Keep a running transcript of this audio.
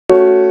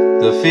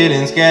The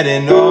feeling's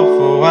getting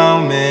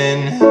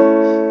overwhelming.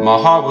 My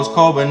heart was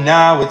cold but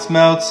now it's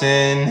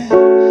melting.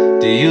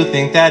 Do you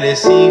think that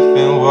it's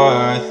even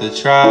worth a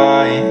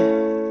try?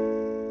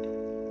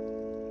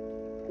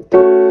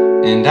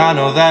 And I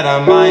know that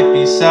I might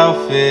be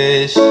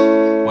selfish.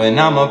 When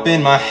I'm up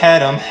in my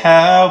head I'm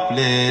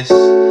helpless,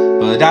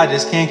 but I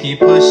just can't keep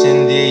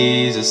pushing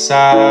these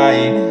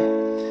aside.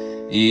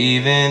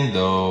 Even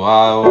though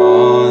I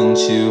want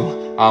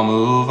you, I'll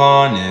move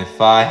on if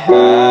I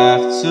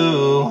have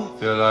to.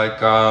 Feel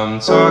like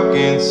I'm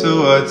talking to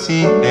a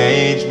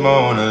teenage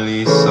Mona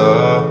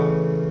Lisa,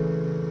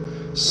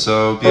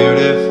 so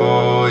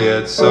beautiful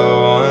yet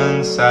so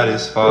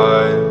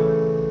unsatisfied.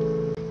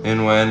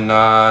 And when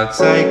I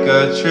take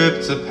a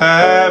trip to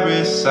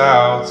Paris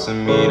out to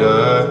meet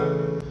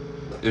her,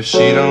 if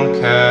she don't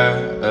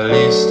care, at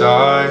least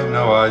I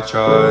know I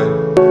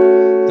tried.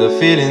 The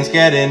feeling's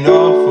getting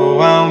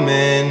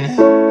overwhelming.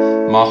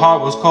 My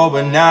heart was cold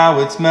but now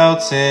it's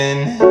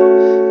melting.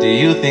 Do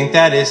you think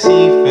that it's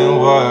even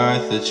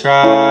worth a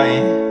try?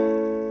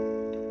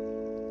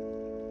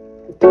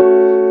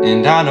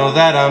 And I know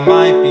that I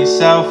might be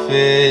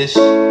selfish.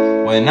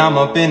 When I'm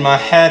up in my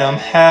head I'm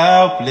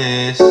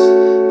helpless,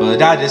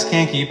 but I just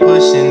can't keep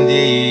pushing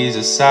these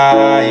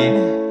aside.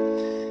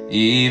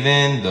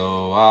 Even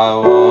though I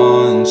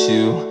want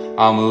you,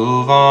 I'll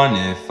move on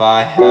if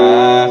I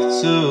have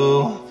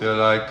to. Feel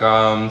like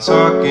I'm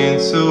talking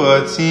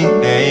to a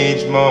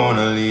teenage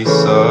Mona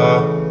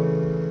Lisa,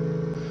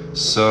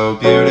 so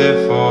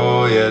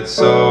beautiful yet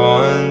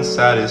so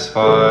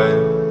unsatisfied.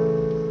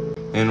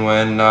 And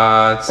when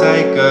I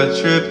take a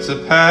trip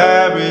to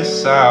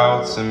Paris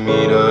out to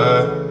meet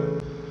her,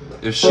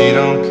 if she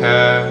don't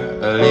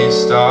care, at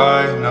least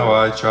I know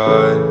I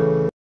tried.